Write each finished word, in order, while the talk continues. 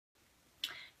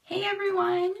Hey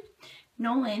everyone!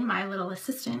 Nolan, my little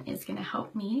assistant, is going to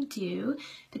help me do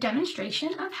the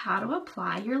demonstration of how to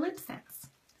apply your Lipsense.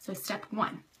 So step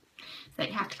 1 is that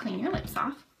you have to clean your lips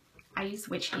off. I use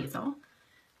witch hazel.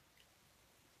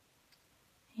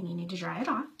 And you need to dry it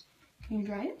off. Can you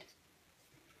dry it?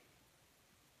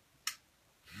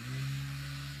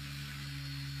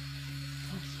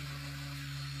 Thank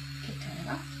you. Okay, turn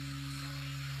it off.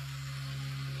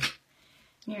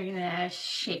 You're going to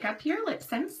shake up your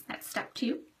Lipsense. That's step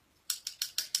 2.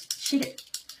 Shake it.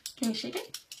 Can you shake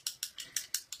it?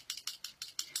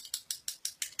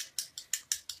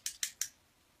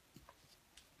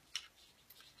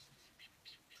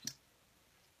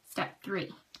 Step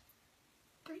 3.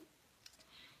 You're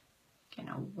going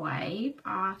to wipe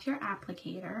off your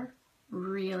applicator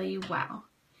really well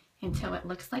until it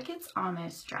looks like it's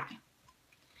almost dry.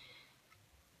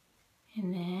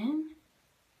 And then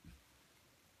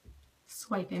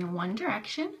swipe in one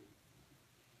direction.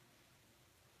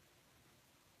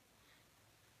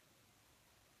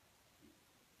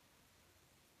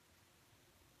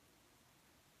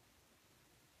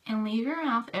 And leave your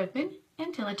mouth open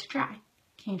until it's dry.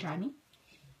 Can you try me?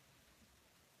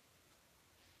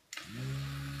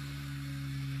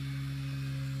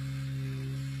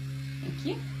 Thank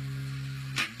you.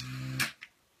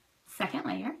 Second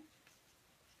layer,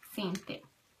 same thing.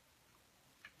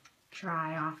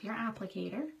 Dry off your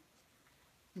applicator.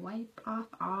 Wipe off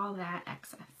all that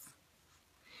excess.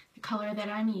 The color that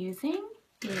I'm using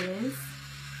is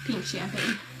pink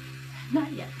champagne.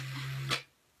 Not yet.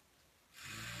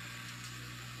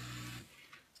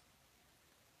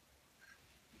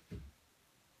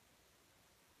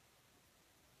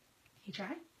 You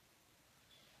try?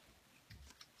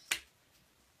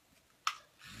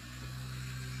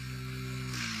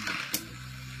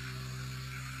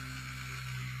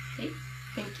 Okay,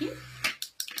 thank you.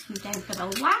 And then for the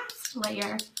last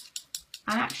layer,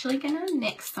 I'm actually going to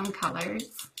mix some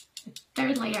colors. The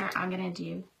third layer I'm going to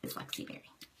do is Lexi Berry.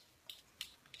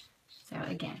 So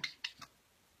again,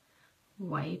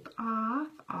 wipe off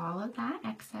all of that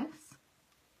excess.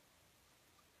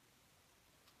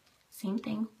 Same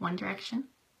thing, one direction.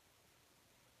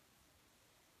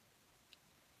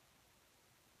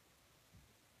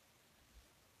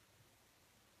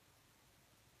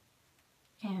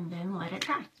 And then let it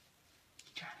dry.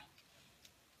 Dry.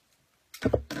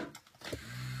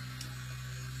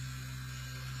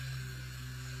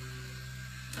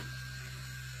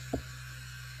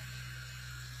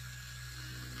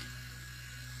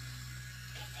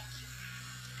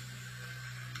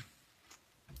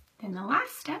 Then the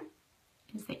last step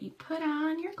is that you put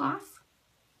on your gloss.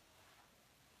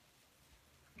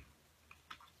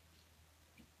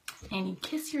 And you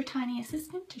kiss your tiny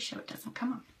assistant to show it doesn't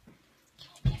come off.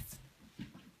 Kiss.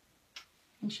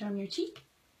 And show him your cheek.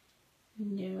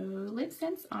 No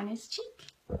Lipsense on his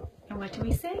cheek. And what do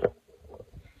we say?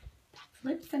 That's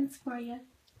Lipsense for you.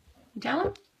 You tell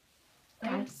him?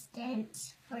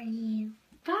 Lipsense for you.